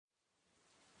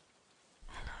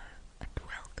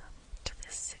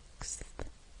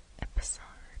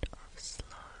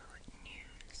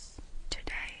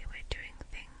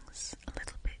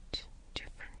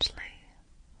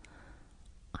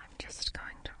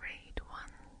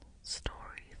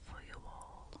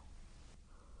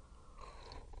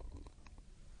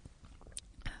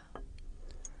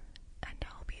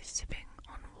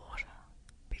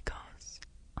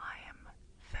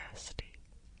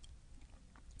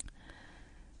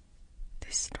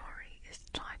This story is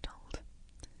titled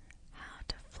How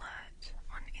to Flirt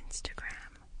on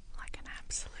Instagram Like an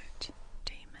Absolute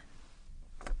Demon.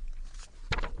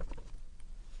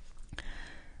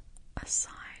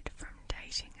 Aside from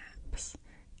dating apps,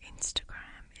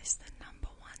 Instagram is the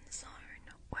 #1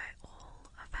 zone where all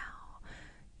of our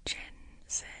Gen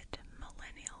Z,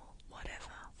 millennial,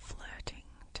 whatever flirting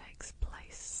takes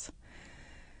place.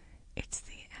 It's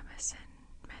the MSN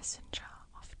Messenger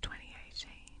of 2018.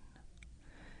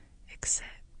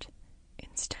 Except,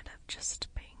 instead of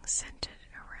just being centered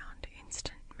around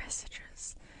instant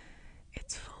messages,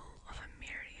 it's full of a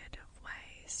myriad of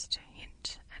ways to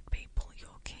hint at people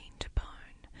you're keen to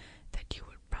bone that you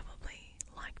would probably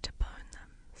like to bone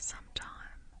them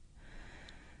sometime.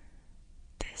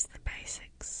 There's the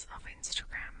basics of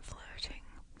Instagram flirting.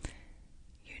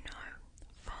 You know,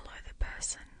 follow the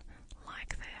person,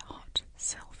 like their hot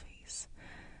selfies.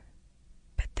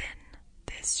 But then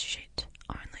there's shit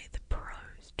only the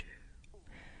pros do.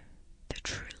 The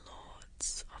true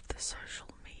lords of the social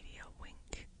media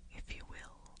wink, if you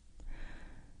will.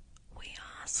 We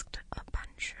asked a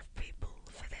bunch of people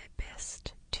for their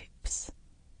best tips,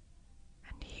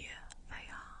 and here they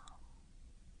are.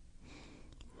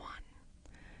 1.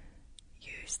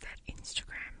 Use that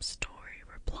Instagram story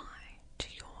reply to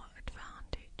your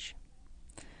advantage.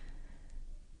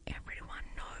 Everyone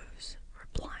knows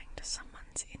replying to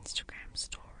someone's Instagram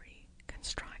story can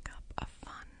strike up a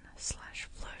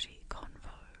fun/flirty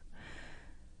convo,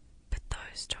 but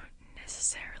those don't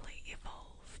necessarily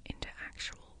evolve into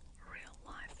actual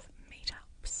real-life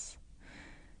meetups.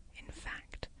 In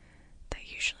fact, they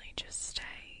usually just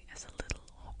stay as a little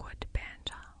awkward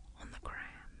banter on the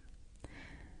gram.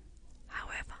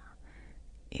 However,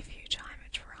 if you time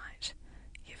it right,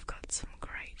 you've got some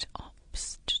great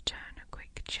ops to turn a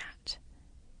quick chat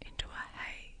into a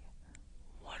 "Hey,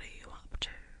 what are you up to?"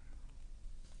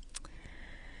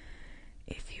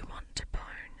 If you want to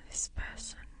bone this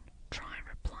person, try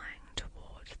replying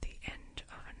toward the end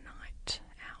of a night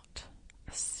out,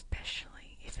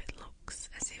 especially if it looks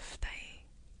as if they,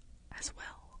 as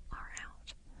well, are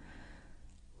out.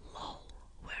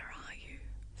 "Lol, where are you?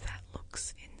 That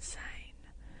looks insane,"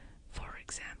 for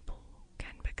example,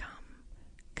 can become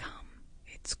 "Come,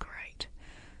 it's great,"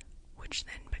 which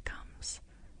then becomes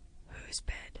 "Whose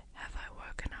bed have I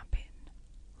woken up in?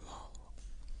 Lol."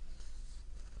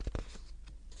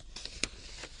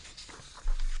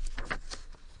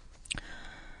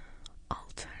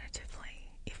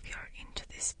 Alternatively, if you're into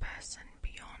this person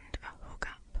beyond a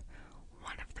hookup,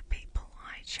 one of the people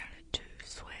I chatted to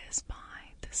swears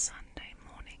by the Sunday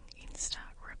morning Insta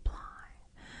reply.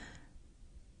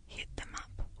 Hit them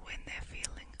up when they're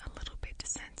feeling a little bit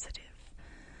sensitive,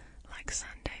 like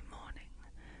Sunday morning,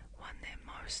 when they're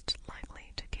most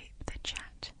likely to keep the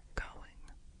chat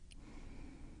going.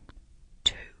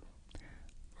 2.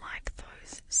 Like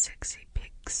those sexy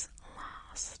pics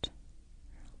last.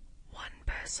 One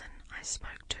person I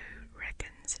spoke to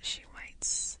reckons she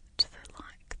waits to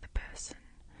like the person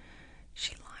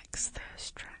she likes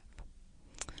thirst trap.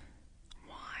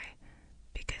 Why?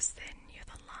 Because then you're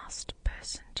the last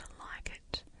person to like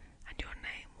it, and your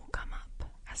name will come up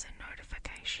as a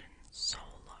notification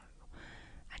solo,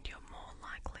 and you're more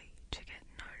likely to get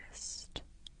noticed.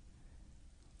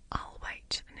 I'll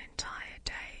wait an entire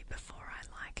day before I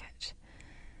like it.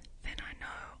 Then I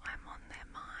know I'm on their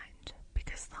mind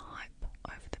because the hype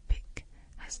over the pic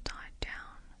has died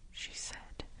down, she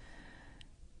said.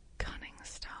 Cunning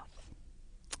stuff.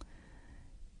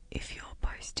 If you're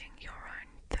posting your own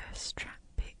thirst trap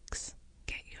pics,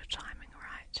 get your timing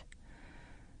right.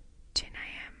 10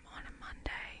 a.m. on a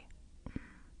Monday,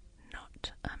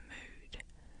 not a mood,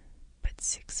 but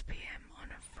 6 p.m.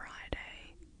 on a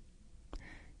Friday.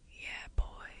 Yeah,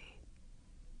 boy.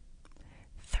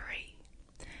 3.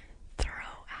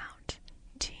 Throw out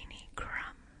teeny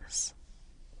crumbs.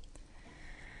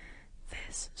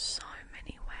 There's so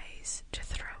many ways to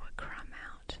throw a crumb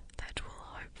out that will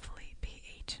hopefully be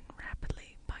eaten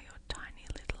rapidly by your tiny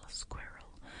little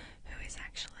squirrel, who is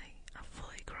actually a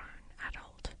fully grown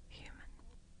adult human.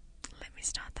 Let me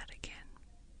start that again.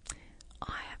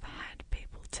 I have had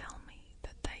people tell me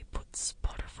that they put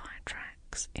Spotify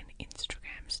tracks in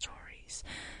Instagram stories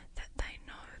that they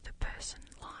know the person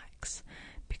likes,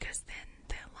 because then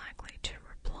they're likely to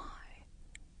reply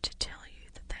to tell you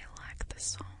that they like the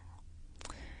song.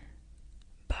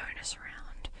 Bonus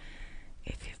round: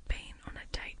 if you've been on a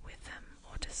date with them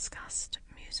or discussed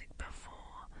music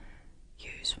before,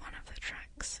 use one of the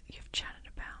tracks you've chatted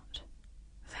about.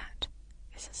 That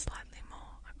is a slightly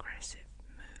more aggressive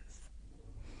move.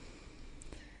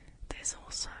 There's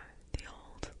also the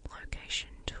old location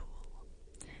tool.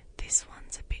 This one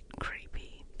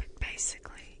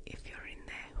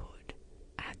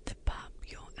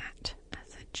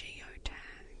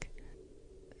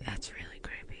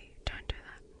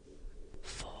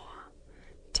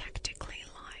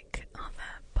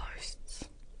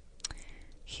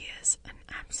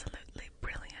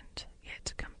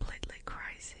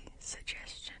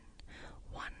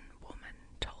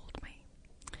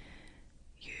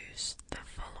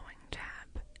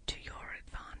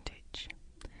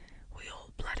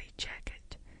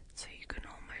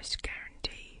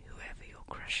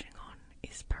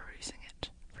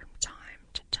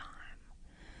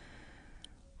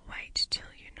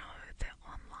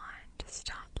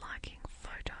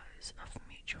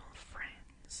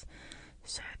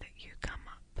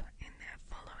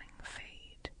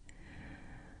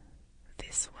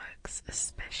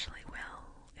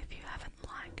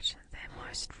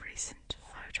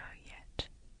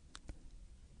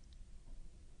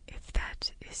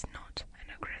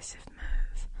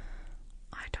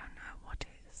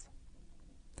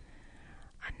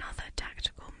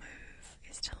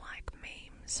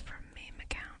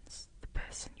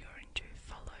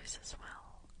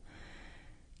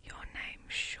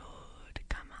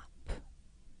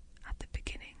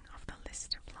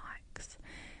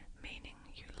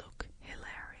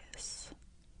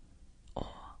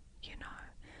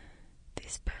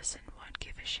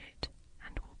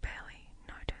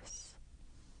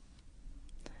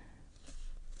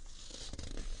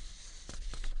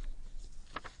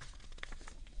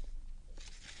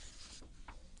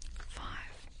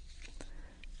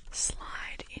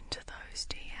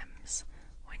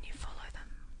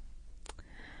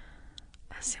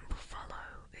A simple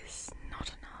follow is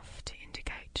not enough to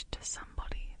indicate to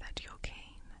somebody that you're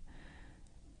keen.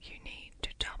 You need to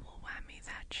double whammy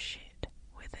that shit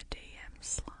with a DM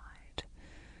slide.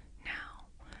 Now,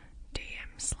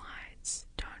 DM slides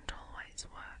don't always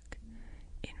work.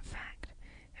 In fact,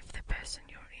 if the person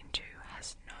you're into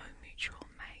has no mutual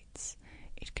mates,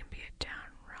 it can be a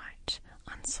downright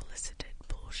unsolicited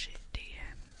bullshit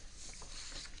DM.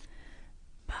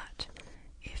 But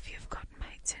if you've got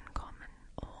mates in common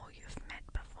or you've met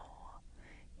before,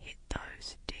 hit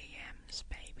those DMs,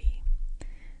 baby.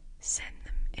 Send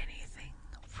them anything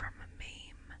from a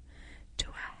meme to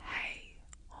a hey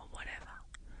or whatever.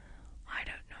 I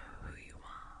don't know who you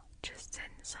are, just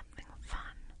send something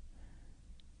fun.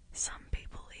 Some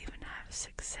people even have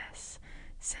success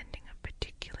sending a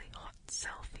particularly hot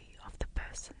selfie of the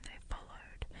person they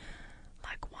followed,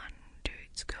 like one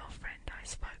dude's girlfriend I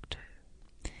spoke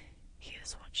to.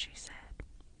 Here's what she said.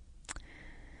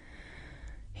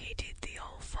 He did the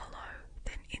old follow,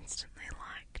 then instantly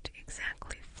liked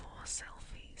exactly 4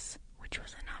 selfies, which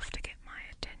was enough to get my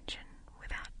attention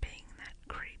without being that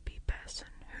creepy person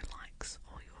who likes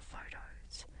all your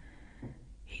photos.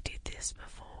 He did this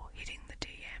before hitting the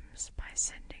DMs by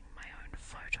sending my own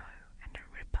photo and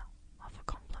a ripper of a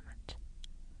compliment.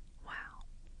 Wow.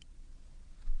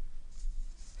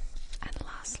 And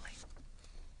lastly,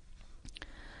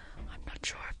 I'm not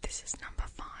sure if this is number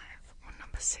 5 or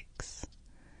number 6,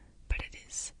 but it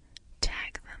is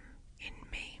tag them in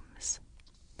memes.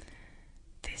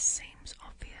 This seems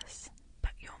obvious,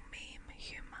 but your meme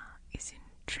humor is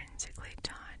intrinsically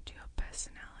tied to your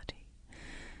personality,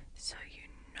 so you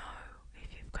know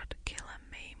if you've got a killer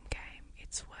meme game,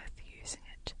 it's worth